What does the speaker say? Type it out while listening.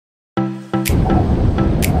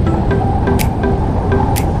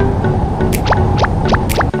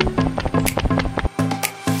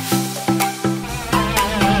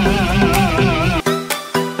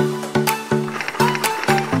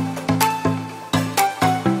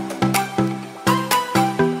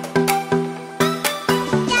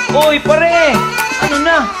Uy, pare! Ano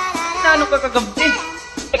na? Naano ka kagabdi?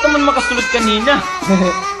 Ikaw man makasulod kanina.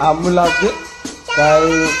 Amo lagi. Kay...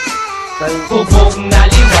 Bubog na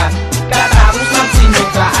liwat, katapos ng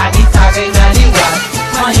sinuga, adi tagay na liwat.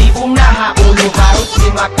 Malibong na haulo, harus di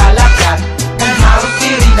makalakat, kan harus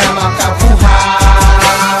diri na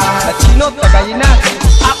makabuhay. At sinot, tagay na.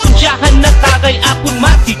 Akong tiyahan na tagay, akong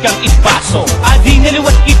mati kang ipaso. Adi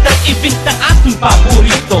naliwat kitang ibintang akong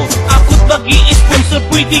paborito. Ako't mag-i-sponsor,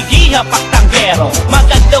 pwede gihapak tanggero.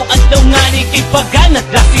 Magadaw-adaw nga ni kay paganat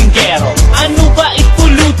lasinggero. Ano ba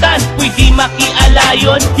itulutan? Pwede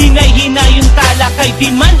makialayon. Hinay-hinayon tala kay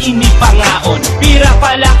di man inipangaon. Pira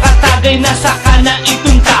pala katagay na sa kana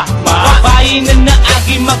itong tama. Babae na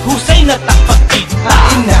naagi maghusay na takpagkita.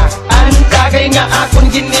 Ina, ang tagay nga akong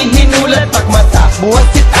ginihinulat pagmata.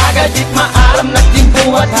 Buwasit agad it maaram na din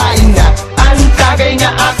buhat. Hain na, ang tagay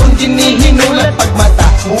nga akong ginihinulat pagmata.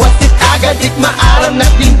 Buwasit agad it maaram na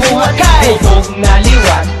din buhat. Bubog na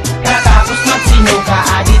liwat, katapos magsinuga,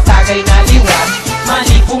 adi tagay na liwat.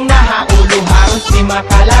 Malipong na haulo, harus di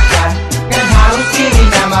makalakat, kan harus diri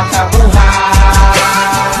na makabuhay.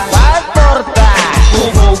 Patorta!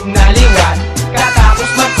 Bubog na liwat,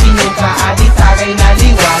 katapos magsinuga, adi tagay na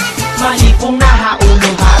liwat. Malipong na haulo,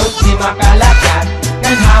 harus di makalakat,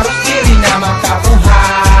 kan harus diri na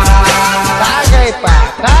makabuhay. Tagay pa!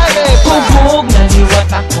 Tagay pa! Bubog na liwat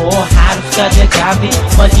ako, harus kada gabi.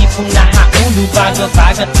 Malipong na haulo, bago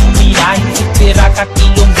kagat tumiyahin. Itira ka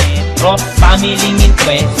kilometro, pamilingin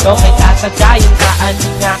pwesto. Kay tatagayin ka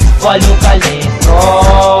aninga, 8 kaletro.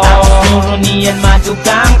 Tapos nuro niyan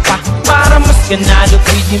madugang pa, para mas ganado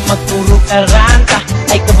pwede magturo karanta.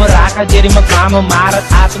 Ay kabaraka, diri magmamamarat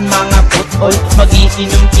aton mga putol.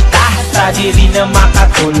 Mag-iinom kita, hasta diri na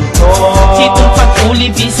makatulko. Kitong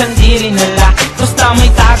pag-uli, bisan diri nala. Basta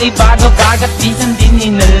may tagay, baga-bagat, bisan din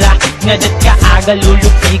ninala. Ngadat ka aga,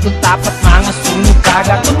 lulupi kung tapat mga sunog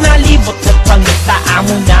kaga. Kung nalibot at pangita,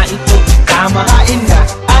 amo na ito itama. Hain na,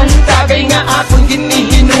 ang tagay nga akong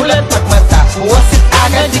ginihinulat pagmata. Buwasit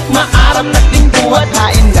agad it maaram na din buhat.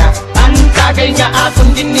 Hain na, ang tagay nga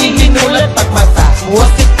akong ginihinulat pagmata.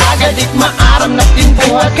 Buwasit agad it maaram na din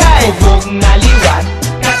buhat. Bubog na liwat,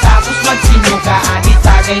 katapos magsinuga, adi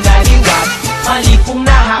tagay na liwat. Malipong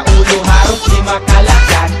na haulo, harus di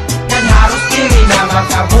makalakat, kan harus diri na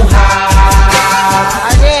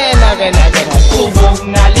makabuhay. Again. Bubog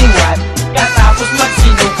na liwat, katapos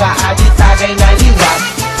magsinuga, adi tagay na liwat.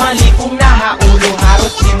 Malipong na haulo,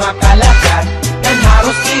 harus di makalakat, kan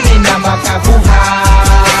harus diri na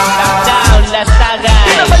makabuhay. Down, last tagay.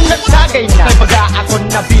 Di naman nagsagay na, kay baga ako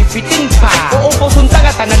nabibitin pa. Uupusun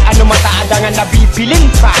nga tanan ano mataadangan nabibilin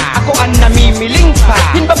pa. Ako ang namimiling pa.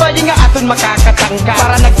 Hinbabayi nga aton makakatangka,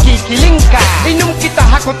 para nagkikiling ka. Inom kita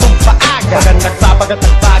hakot ng paaga, bagan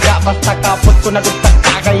nagbabagat-baga, basta kapot ko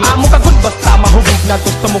nagugtagtagay. Amo kagud basta mahubog na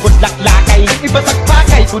gusto mo gud laklakay.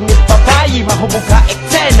 Ibatagpakay kunit babayi, mahubog ka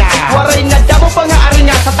eksena. Waray na damo pa nga ari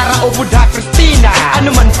nga sa tara o Buddha Kristina.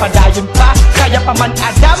 Ano man padayon pa, kaya pa man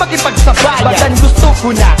ada makipagsabayan. Badan gusto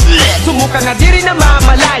ko na, sumuka nga diri na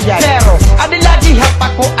mamalayan. Pero, adi lagi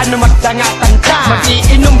hapak ko ano magdangatan ta.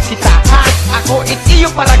 Mag-iinom kita, ha? Ako itiyo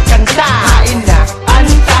parang kanta. Hain na, ang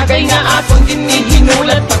tagay nga akong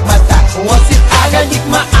ginihinulat pagmata. Wasit agad ik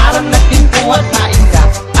maaram na tinpuhat. Hain na,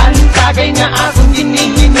 ang tagay nga akong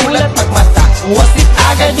ginihinulat pagmata. Wasit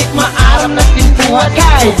agad ik maaram na tinpuhat.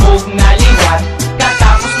 Bubog na liwat,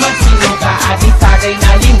 katapos magsinuga, adi tagay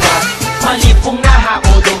na liwat. Malipong na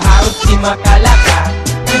haulo, harus di makalakat,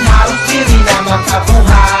 kan harus diri na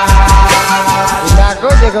makabuhay. Ako,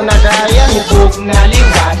 di ko na kaya. Bubog na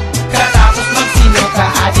liwat, katapos magsinuga,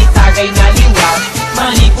 adi tagay na liwat.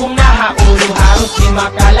 Malipong na haulo, harus di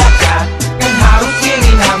makalakat, kan harus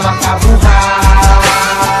diri na makabuhay.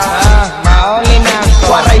 Mauli na ako.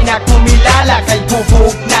 Waray na kumilala kay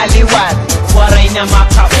bubog na liwat. Waray na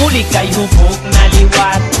makauli kay hubog na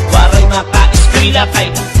liwat. Waray maka-eskwela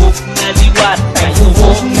kay hubog na liwat. Kay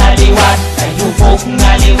hubog na liwat, kay hubog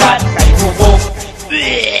na liwat, kay